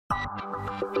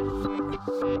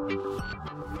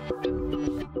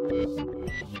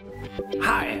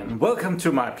Hi and welcome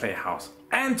to my PlayHouse,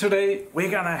 and today we're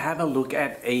gonna have a look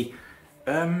at a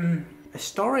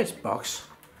storage box.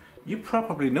 You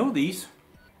probably know these.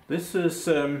 This is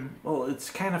well, it's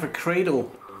kind of a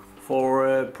cradle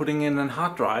for putting in a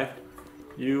hard drive.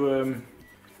 You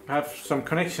have some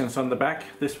connections on the back.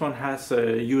 This one has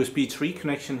a USB 3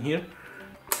 connection here.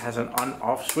 It has an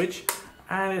on-off switch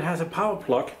and it has a power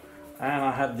plug, and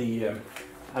I have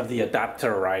the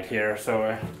adapter right here.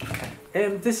 So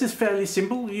this is fairly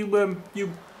simple. You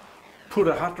put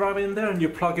a hard drive in there and you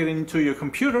plug it into your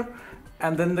computer,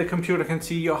 and then the computer can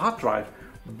see your hard drive.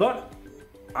 But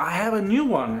I have a new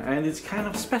one and it's kind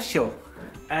of special,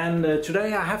 and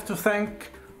today I have to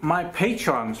thank my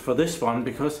patrons for this one,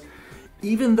 because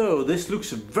even though this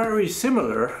looks very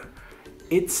similar,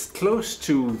 it's close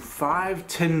to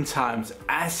 5-10 times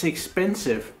as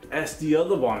expensive as the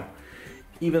other one.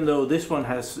 Even though this one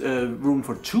has room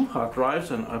for 2 hard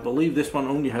drives, and I believe this one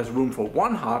only has room for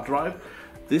 1 hard drive,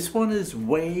 this one is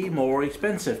way more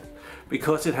expensive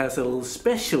because it has a little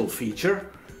special feature.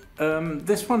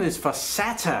 This one is for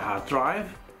SATA hard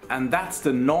drive, and that's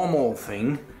the normal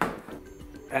thing.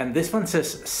 And this one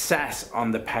says SAS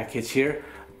on the package here,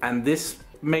 and this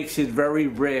makes it very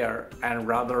rare and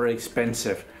rather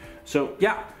expensive. So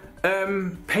yeah,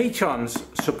 patrons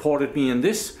supported me in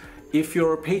this. If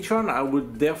you're a patron, I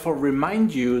would therefore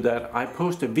remind you that I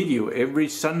post a video every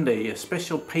Sunday, a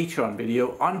special Patreon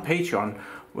video on Patreon,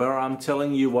 where I'm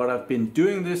telling you what I've been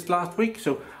doing this last week.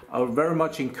 So I would very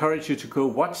much encourage you to go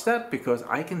watch that, because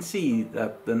I can see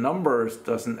that the numbers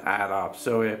doesn't add up.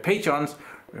 So patrons,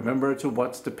 remember to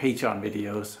watch the Patreon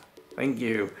videos. Thank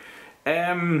you.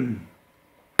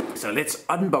 So let's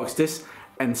unbox this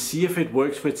and see if it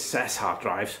works with SAS hard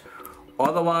drives.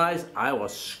 Otherwise, I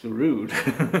was screwed.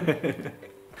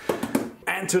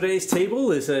 And today's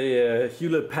table is a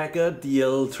Hewlett-Packard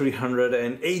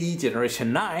DL380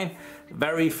 Generation 9.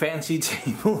 Very fancy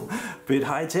table, bit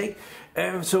high-tech.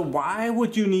 So why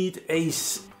would you need a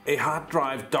hard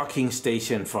drive docking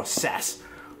station for SAS?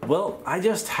 Well, I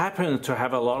just happen to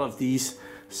have a lot of these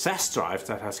SAS drives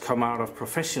that has come out of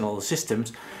professional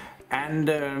systems and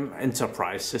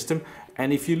enterprise system.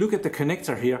 And if you look at the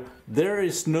connector here, there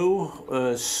is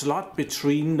no slot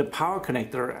between the power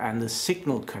connector and the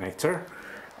signal connector.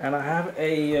 And I have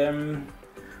a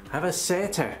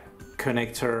SATA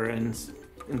connector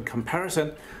in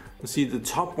comparison. You see the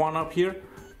top one up here,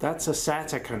 that's a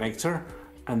SATA connector,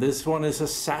 and this one is a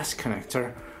SAS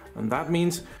connector. And that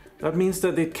means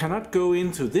that it cannot go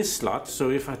into this slot. So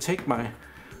if I take my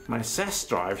SAS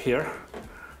drive here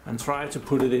and try to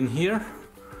put it in here,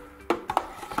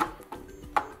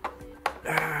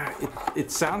 it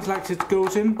sounds like it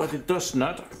goes in, but it does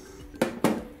not.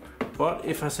 But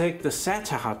if I take the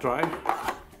SATA hard drive,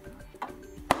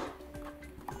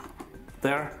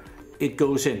 there it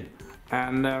goes in.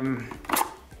 And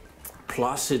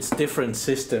plus it's different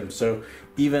systems, so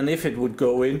even if it would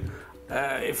go in,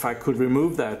 if I could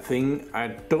remove that thing, I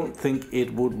don't think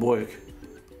it would work.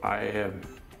 I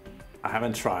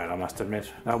haven't tried, I must admit.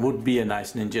 That would be a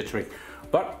nice ninja trick.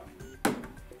 But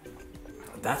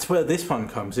that's where this one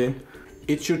comes in.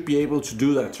 It should be able to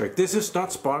do that trick. This is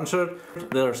not sponsored.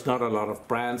 There's not a lot of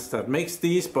brands that makes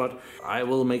these, but I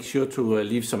will make sure to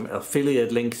leave some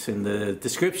affiliate links in the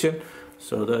description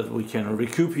so that we can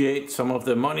recuperate some of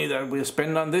the money that we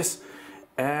spend on this.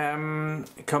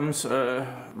 It comes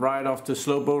right off the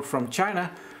slow boat from China,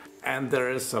 and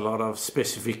there is a lot of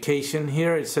specification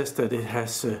here. It says that it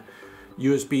has a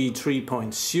USB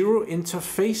 3.0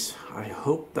 interface. I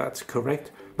hope that's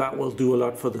correct. That will do a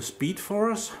lot for the speed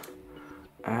for us.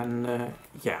 And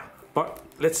yeah, but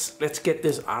let's get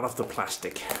this out of the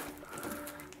plastic.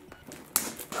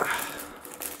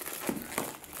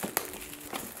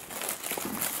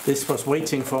 This was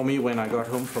waiting for me when I got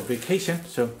home from vacation,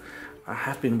 so I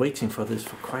have been waiting for this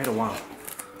for quite a while.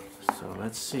 So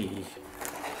let's see.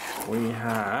 We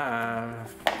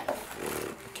have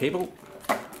a cable,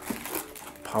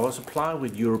 power supply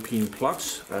with European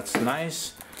plugs. That's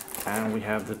nice. And we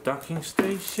have the docking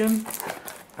station.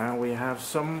 And we have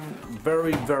some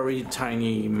very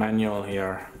tiny manual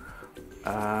here.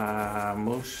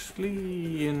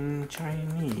 Mostly in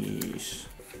Chinese.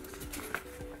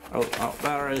 Oh,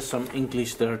 there is some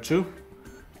English there too.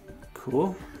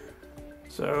 Cool.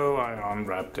 So I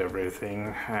unwrapped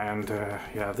everything, and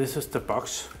yeah, this is the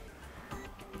box.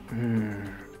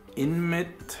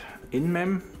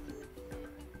 INDMEM.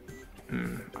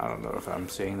 I don't know if I'm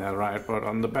saying that right, but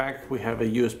on the back we have a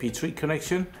USB 3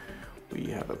 connection, we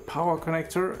have a power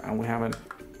connector, and we have an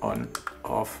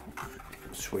on-off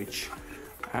switch.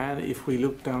 And if we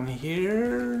look down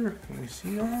here, can we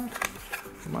see that?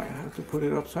 Might have to put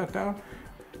it upside down.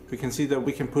 We can see that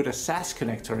we can put a SAS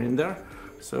connector in there.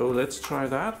 So let's try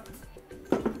that.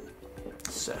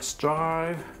 SAS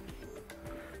drive.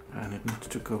 And it needs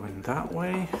to go in that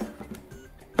way.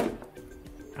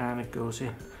 And it goes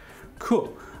in.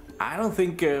 Cool. I don't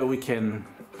think we can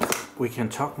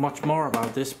talk much more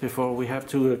about this before we have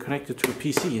to connect it to a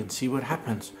PC and see what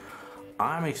happens.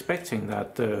 I'm expecting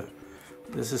that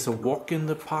this is a walk in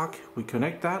the park. We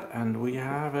connect that and we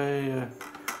have a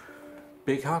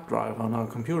big hard drive on our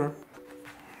computer.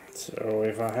 So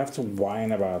if I have to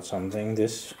whine about something,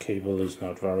 this cable is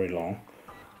not very long.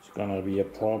 It's gonna be a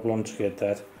problem to get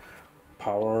that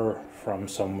power from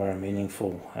somewhere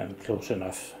meaningful and close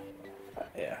enough.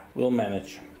 Yeah, we'll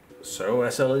manage. So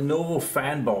as a Lenovo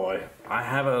fanboy, I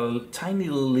have a tiny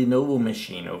little Lenovo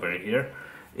machine over here.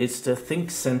 It's the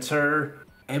Datacenter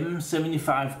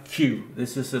M75Q.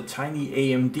 This is a tiny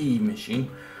AMD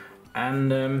machine,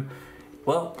 and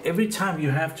well, every time you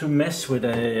have to mess with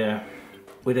a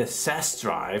SAS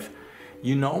drive,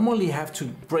 you normally have to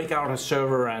break out a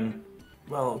server and,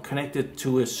 well, connect it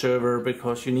to a server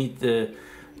because you need the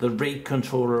RAID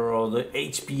controller or the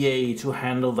HBA to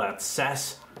handle that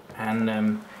SAS.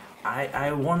 And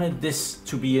I wanted this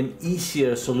to be an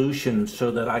easier solution so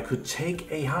that I could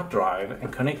take a hard drive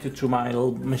and connect it to my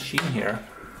little machine here.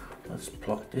 Let's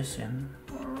plug this in.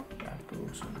 That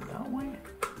goes in that way.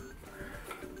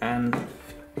 And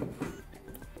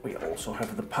we also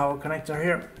have the power connector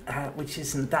here, which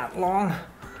isn't that long.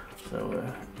 So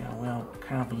you know, we're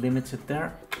kind of limited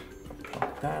there.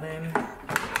 Plug that in.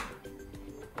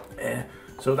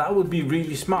 So that would be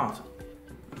really smart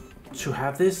to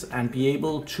have this and be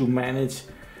able to manage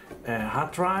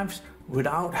hard drives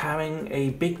without having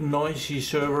a big noisy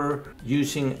server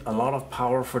using a lot of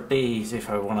power for days if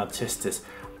I want to test this.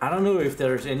 I don't know if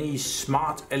there's any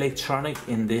smart electronic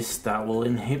in this that will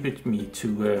inhibit me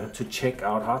to check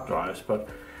out hard drives, but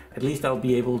at least I'll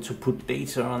be able to put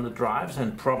data on the drives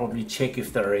and probably check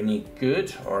if they're any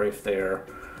good or if they're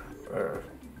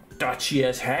dodgy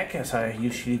as heck, as I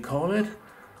usually call it.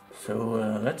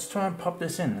 So let's try and pop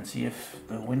this in and see if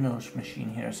the Windows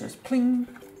machine here says pling.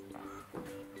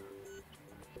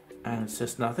 And it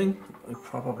says nothing. We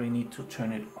probably need to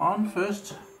turn it on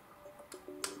first.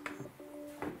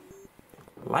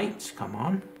 Lights, come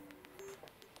on.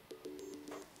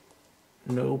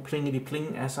 No plingity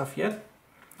pling as of yet.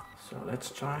 So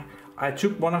let's try. I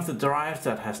took one of the drives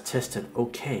that has tested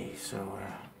okay, so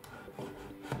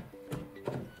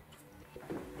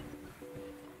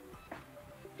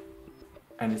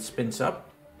and it spins up.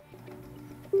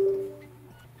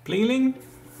 Bling,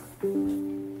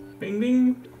 bing,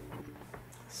 bing.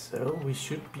 So we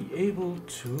should be able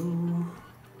to.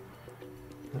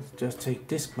 Let's just take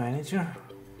Disk Manager.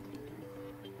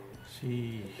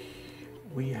 See,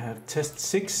 we have test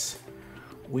 6,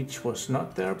 which was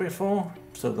not there before.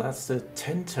 So that's the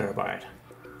 10 terabyte,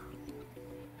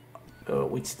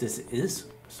 which this is.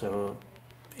 So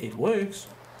it works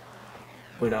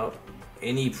without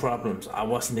any problems. I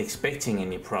wasn't expecting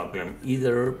any problem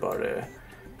either, but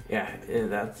yeah,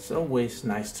 that's always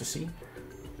nice to see.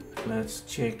 Let's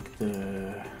check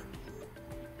the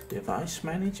device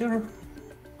manager.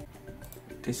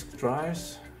 Disk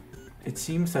drives. It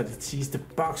seems that it sees the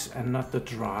box and not the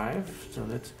drive. So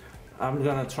I'm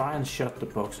gonna try and shut the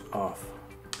box off.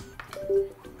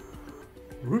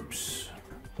 Oops.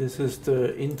 This is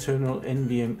the internal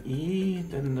NVMe.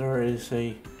 Then there is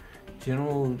a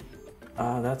general.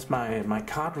 That's my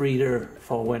card reader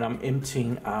for when I'm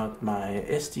emptying out my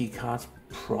SD cards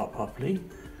probably.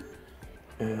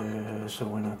 So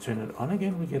when I turn it on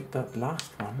again, we get that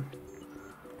last one.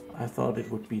 I thought it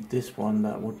would be this one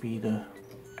that would be the,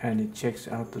 and it checks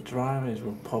out the drive. It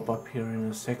will pop up here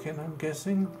in a second, I'm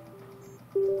guessing.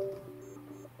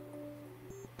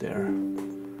 There,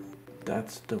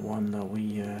 that's the one that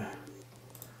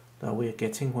we're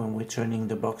getting when we're turning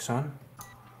the box on.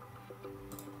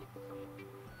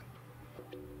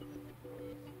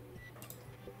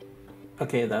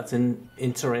 Okay, that's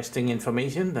interesting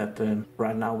information that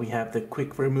right now we have the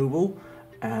quick removal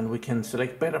and we can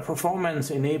select better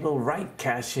performance, enable write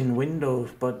cache in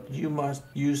Windows, but you must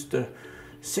use the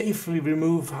safely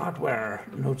remove hardware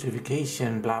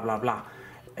notification, blah blah blah.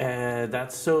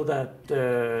 That's so that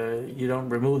you don't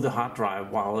remove the hard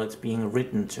drive while it's being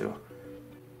written to.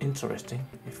 Interesting.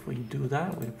 If we do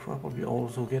that, we'll probably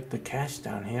also get the cache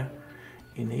down here.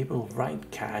 Enable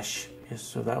write cache. Yes,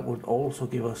 so that would also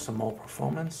give us some more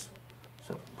performance.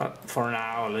 So, but for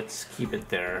now, let's keep it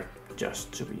there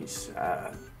just to be.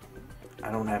 I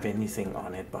don't have anything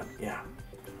on it, but yeah.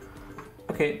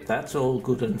 Okay, that's all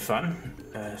good and fun.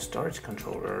 Storage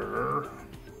controller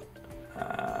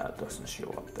doesn't show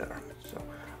up there. So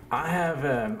I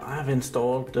have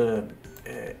installed the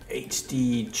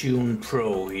HD Tune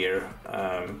Pro here,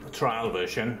 trial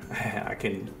version. I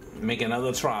can make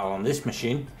another trial on this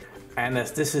machine, and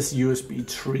as this is USB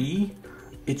 3,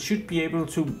 it should be able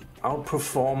to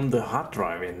outperform the hard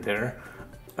drive in there.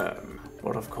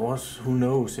 But of course, who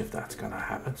knows if that's gonna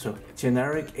happen. So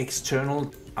generic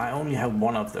external, I only have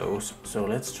one of those. So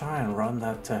let's try and run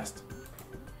that test.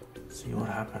 See what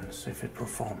happens if it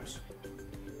performs.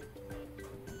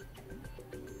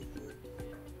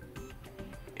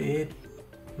 It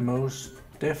most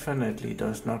definitely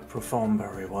does not perform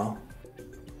very well.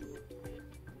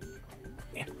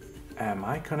 Am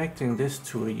I connecting this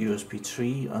to a USB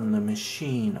 3 on the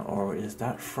machine, or is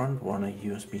that front one a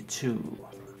USB 2?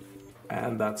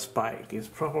 And that spike is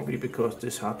probably because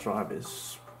this hard drive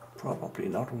is probably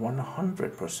not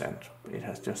 100%. It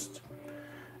has just,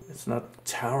 it's not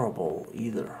terrible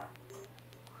either.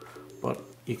 But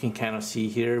you can kind of see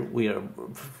here we are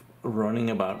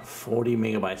running about 40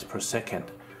 megabytes per second.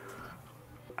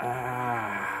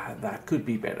 That could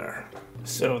be better.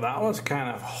 So that was kind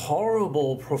of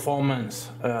horrible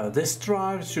performance. This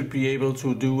drive should be able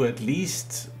to do at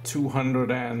least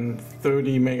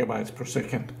 230 megabytes per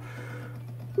second.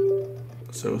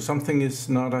 So something is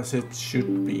not as it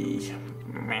should be.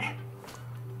 Meh.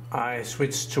 I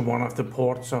switched to one of the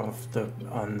ports on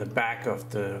the back of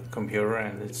the computer,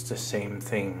 and it's the same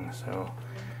thing. So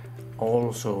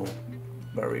also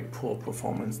very poor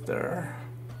performance there.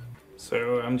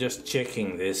 So I'm just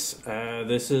checking this.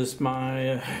 This is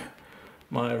my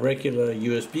regular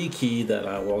USB key that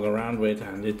I walk around with,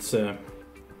 and it's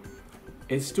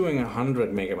doing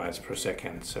 100 megabytes per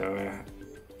second. So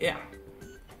yeah,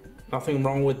 nothing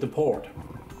wrong with the port.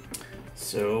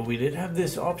 So we did have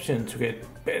this option to get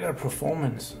better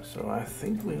performance. So I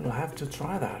think we will have to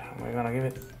try that. We're gonna give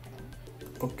it.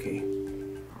 Okay.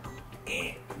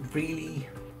 Really?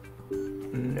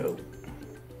 No.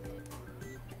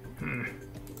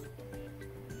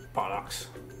 Bollocks.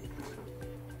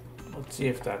 Let's see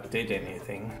if that did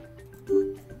anything.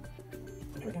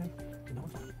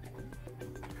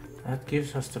 That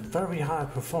gives us the very high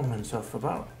performance of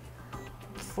about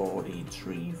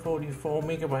 43, 44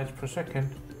 megabytes per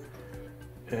second.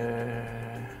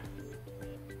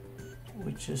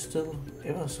 Which is still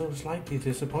ever so slightly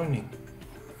disappointing.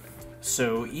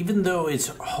 So even though it's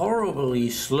horribly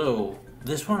slow,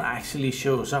 this one actually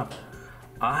shows up.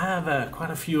 I have quite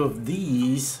a few of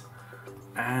these,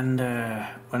 and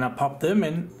when I pop them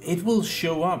in, it will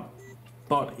show up,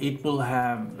 but it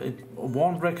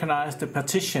won't recognize the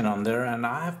partition on there, and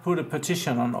I have put a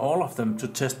partition on all of them to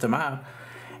test them out.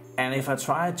 And if I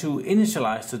try to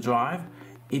initialize the drive,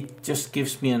 it just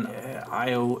gives me an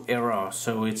I/O error,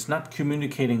 so it's not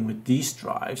communicating with these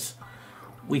drives,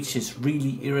 which is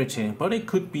really irritating. But it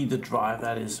could be the drive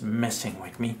that is messing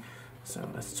with me. So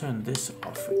let's turn this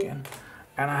off again.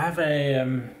 And I have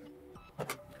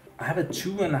a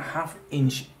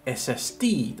 2.5-inch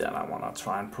SSD that I want to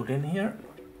try and put in here.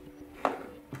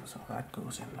 So that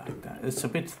goes in like that. It's a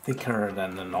bit thicker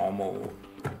than the normal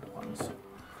ones.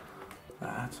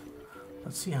 Let's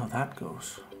see how that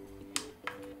goes.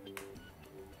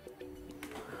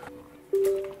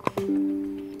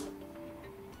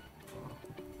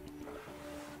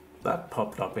 That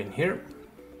popped up in here.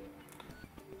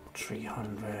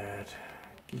 300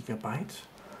 gigabytes.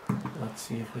 Let's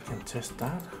see if we can test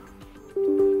that.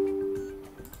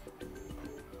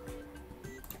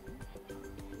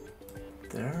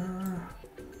 There.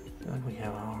 Then we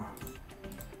have our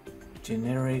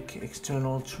generic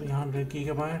external 300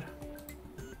 gigabyte.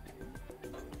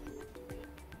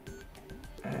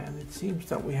 And it seems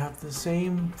that we have the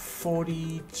same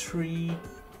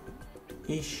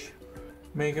 43-ish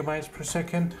megabytes per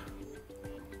second.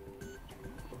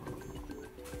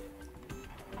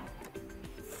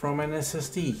 From an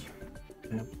SSD,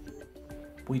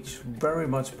 which very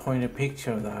much point a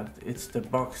picture that it's the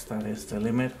box that is the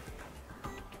limit.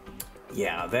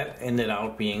 Yeah, that ended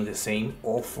out being the same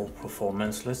awful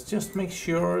performance. Let's just make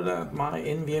sure that my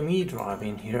NVMe drive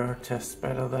in here tests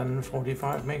better than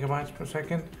 45 megabytes per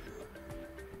second.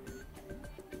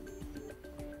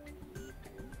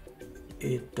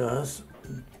 It does,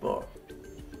 but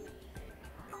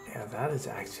yeah, that is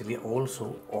actually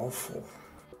also awful.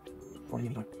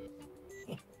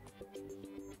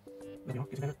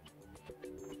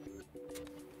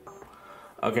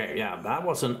 Okay, yeah, that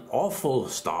was an awful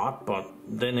start, but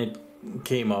then it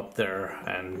came up there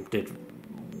and did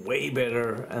way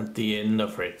better at the end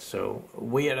of it. So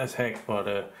weird as heck,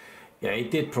 but Yeah,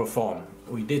 it did perform.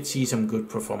 We did see some good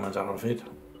performance out of it.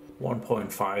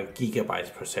 1.5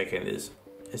 gigabytes per second is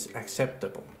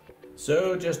acceptable.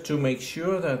 So just to make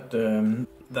sure that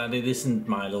that it isn't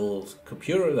my little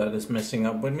computer that is messing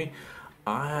up with me,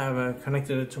 I have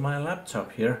connected it to my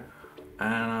laptop here,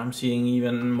 and I'm seeing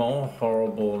even more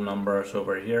horrible numbers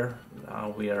over here.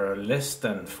 Now we are less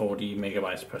than 40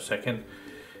 megabytes per second.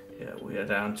 Yeah, we are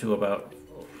down to about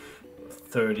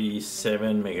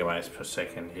 37 megabytes per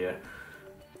second here.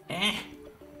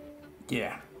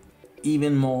 Yeah,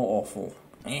 even more awful.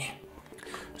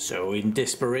 So in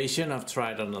desperation, I've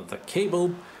tried another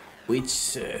cable,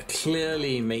 which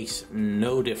clearly makes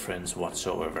no difference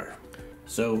whatsoever.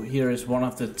 So here is one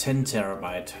of the 10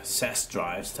 terabyte SAS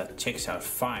drives that checks out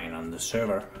fine on the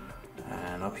server.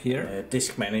 And up here,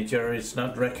 disk manager is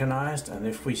not recognized. And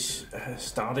if we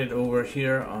start it over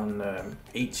here on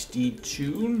HD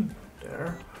Tune,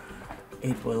 there,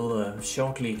 it will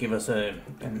shortly give us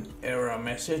an error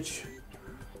message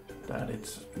that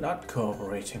it's not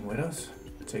cooperating with us.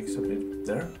 It takes a bit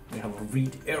there. We have a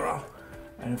read error.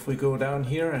 And if we go down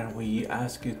here and we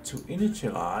ask it to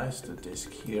initialize the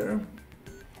disk here,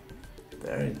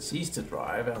 there it sees the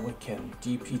drive and we can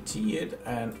GPT it,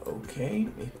 and okay,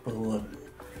 it will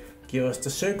give us the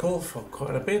circle for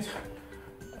quite a bit,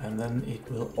 and then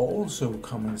it will also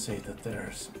come and say that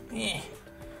there's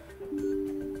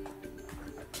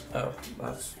oh,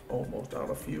 that's almost out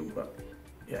of view, but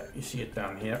yeah, you see it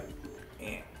down here.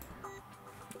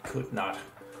 Could not.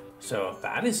 So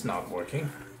that is not working.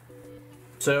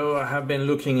 So I have been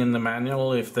looking in the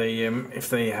manual if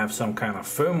they have some kind of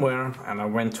firmware, and I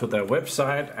went to their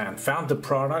website and found the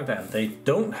product, and they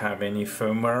don't have any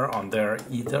firmware on there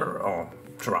either, or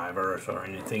drivers or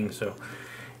anything. So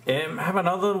I have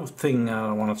another thing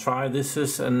I want to try. This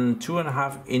is a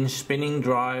 2.5-inch spinning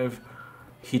drive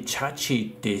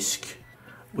Hitachi disk,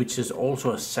 which is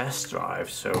also a SAS drive.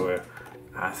 So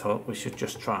I thought we should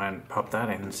just try and pop that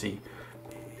in and see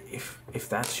if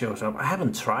that shows up. I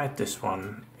haven't tried this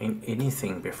one in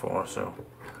anything before, so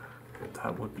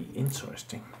that would be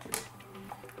interesting.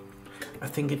 I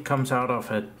think it comes out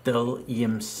of a Dell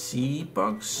EMC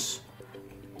box,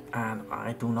 and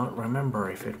I do not remember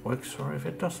if it works or if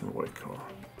it doesn't work.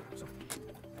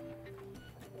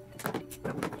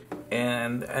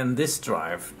 And this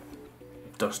drive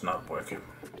does not work.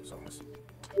 So let's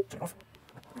turn off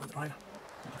the drive.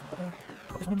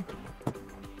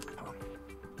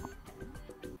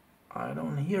 I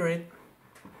don't hear it.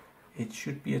 It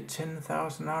should be at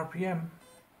 10,000 RPM.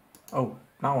 Oh,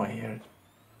 now I hear it.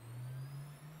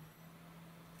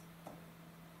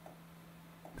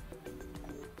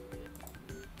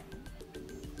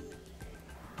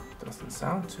 Doesn't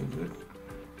sound too good.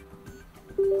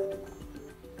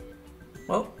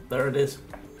 Well, there it is.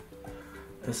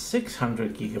 A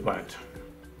 600 gigabyte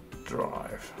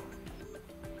drive.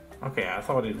 Okay, I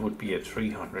thought it would be a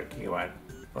 300 gigabyte,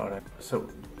 but so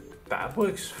that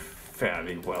works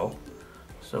fairly well.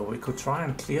 So we could try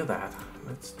and clear that.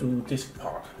 Let's do disk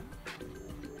part.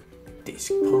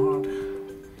 Disk part.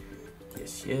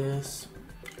 Yes, yes.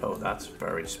 Oh, that's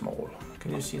very small.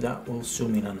 Can you see that? We'll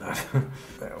zoom in on that.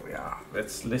 There we are.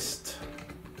 Let's list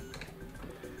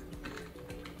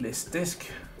disk.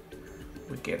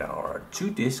 We get our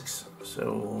 2 disks.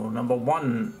 So number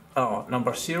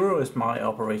 0 is my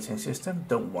operating system.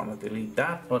 Don't want to delete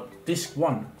that, but disk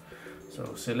 1.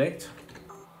 So select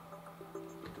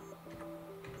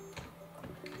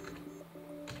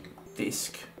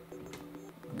disk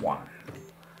 1,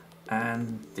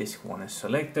 and disk 1 is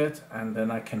selected, and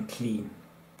then I can clean.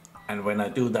 And when I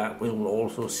do that, we will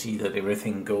also see that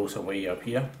everything goes away up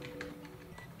here.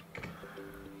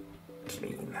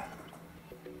 Clean.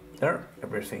 There,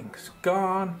 everything's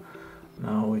gone.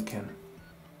 Now we can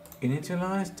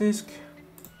initialize disk.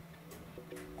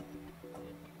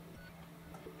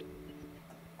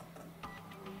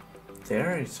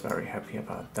 There, it's very happy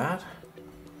about that.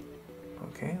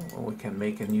 Okay, well, we can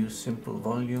make a new simple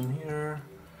volume here.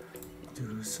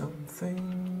 Do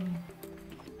something.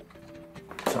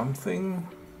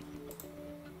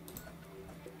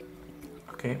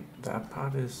 Okay, that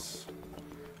part is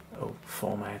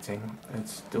formatting.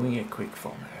 It's doing a quick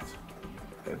format.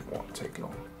 It won't take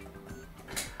long.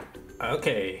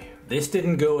 Okay, this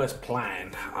didn't go as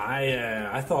planned.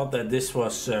 I thought that this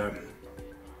was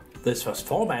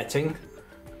formatting,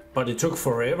 but it took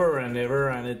forever and ever,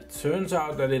 and it turns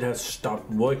out that it has stopped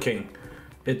working.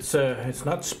 It's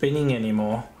not spinning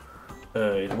anymore.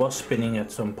 It was spinning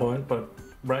at some point, but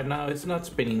right now it's not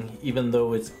spinning, even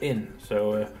though it's in.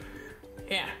 So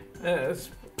yeah, it's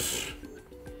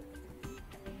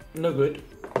no good.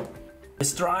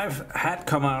 This drive had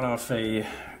come out of a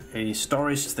a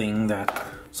storage thing that,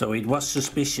 so it was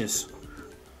suspicious.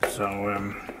 So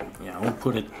yeah, I'll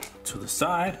put it to the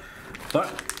side, but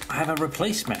I have a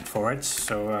replacement for it,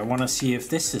 so I want to see if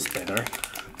this is better.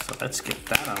 So let's get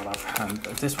that out of, and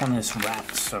this one is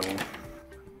wrapped, so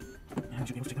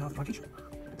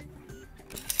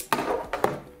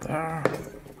there.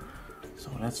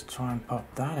 So let's try and pop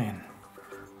that in.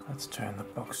 Let's turn the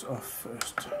box off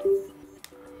first.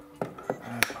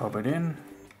 And pop it in.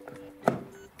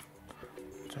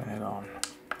 Turn it on.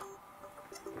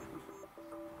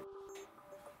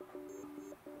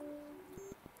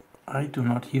 I do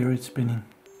not hear it spinning.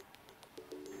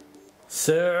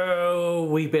 So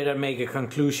we better make a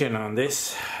conclusion on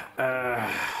this.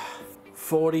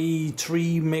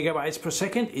 43 megabytes per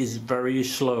second is very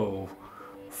slow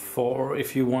for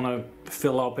if you want to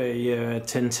fill up a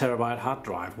 10 terabyte hard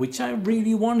drive, which I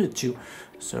really wanted to.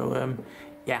 So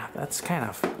yeah, that's kind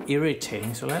of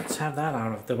irritating. So let's have that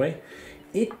out of the way.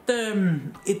 It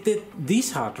did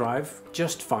this hard drive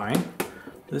just fine.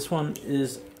 This one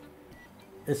is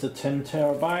a 10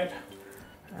 terabyte,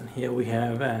 and here we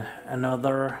have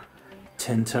another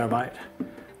 10 terabyte.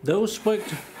 Those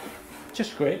worked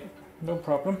just great, no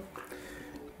problem.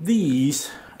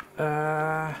 These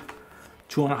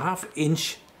 2.5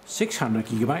 inch 600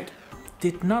 gigabyte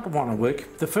did not want to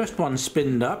work. The first one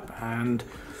spinned up and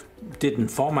didn't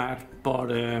format,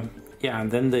 but yeah, and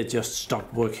then they just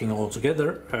stopped working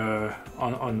altogether,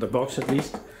 on the box at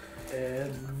least.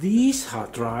 These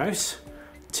hard drives,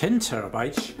 10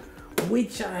 terabytes,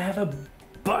 which I have a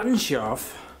bunch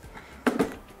of,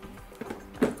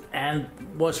 and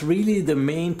was really the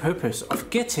main purpose of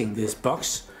getting this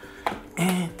box,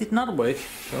 and did not work.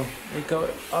 So it got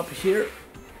up here,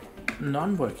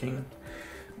 non-working.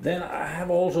 Then I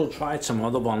have also tried some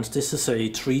other ones. This is a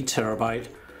 3 terabyte,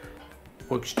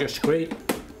 works just great,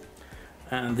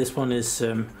 and this one is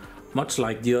much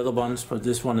like the other ones, but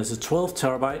this one is a 12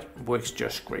 terabyte, works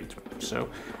just great. So,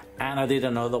 and I did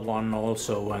another one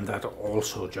also, and that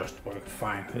also just worked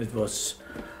fine. It was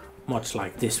much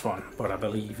like this one, but I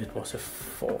believe it was a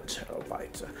 4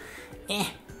 terabyte.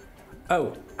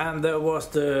 Oh, and there was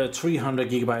the 300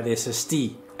 gigabyte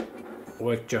SSD,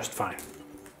 worked just fine.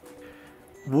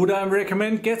 Would I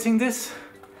recommend getting this?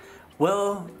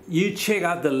 Well, you check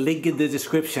out the link in the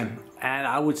description, and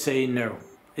I would say no.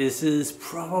 This is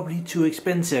probably too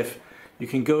expensive. You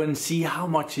can go and see how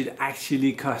much it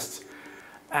actually costs.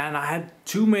 And I had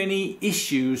too many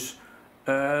issues,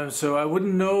 so I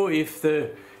wouldn't know if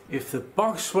the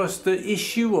box was the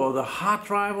issue or the hard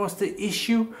drive was the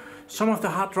issue. Some of the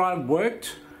hard drive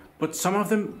worked, but some of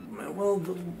them, well,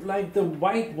 like the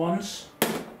white ones,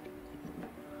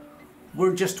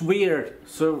 were just weird,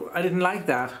 so I didn't like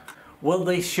that. Well,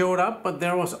 they showed up, but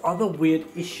there was other weird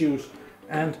issues,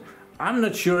 and I'm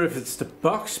not sure if it's the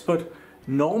box, but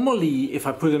normally if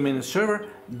I put them in a server,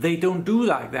 they don't do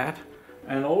like that.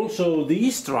 And also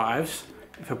these drives,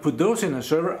 if I put those in a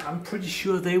server, I'm pretty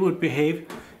sure they would behave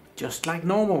just like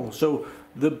normal. So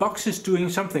the box is doing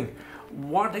something.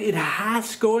 What it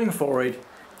has going for it,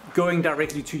 going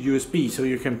directly to USB, so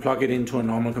you can plug it into a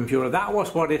normal computer, that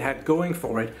was what it had going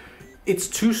for it. It's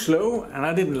too slow, and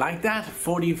I didn't like that.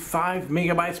 45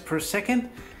 megabytes per second.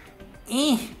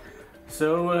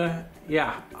 So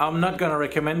yeah, I'm not gonna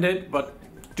recommend it, but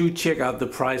do check out the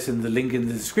price in the link in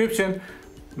the description.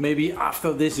 Maybe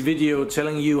after this video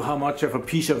telling you how much of a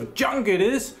piece of junk it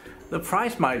is, the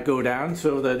price might go down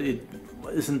so that it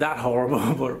isn't that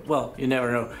horrible, but well, you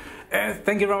never know.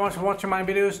 Thank you very much for watching my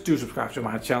videos. Do subscribe to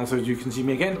my channel so you can see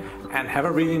me again, and have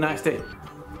a really nice day.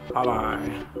 Bye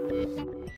bye.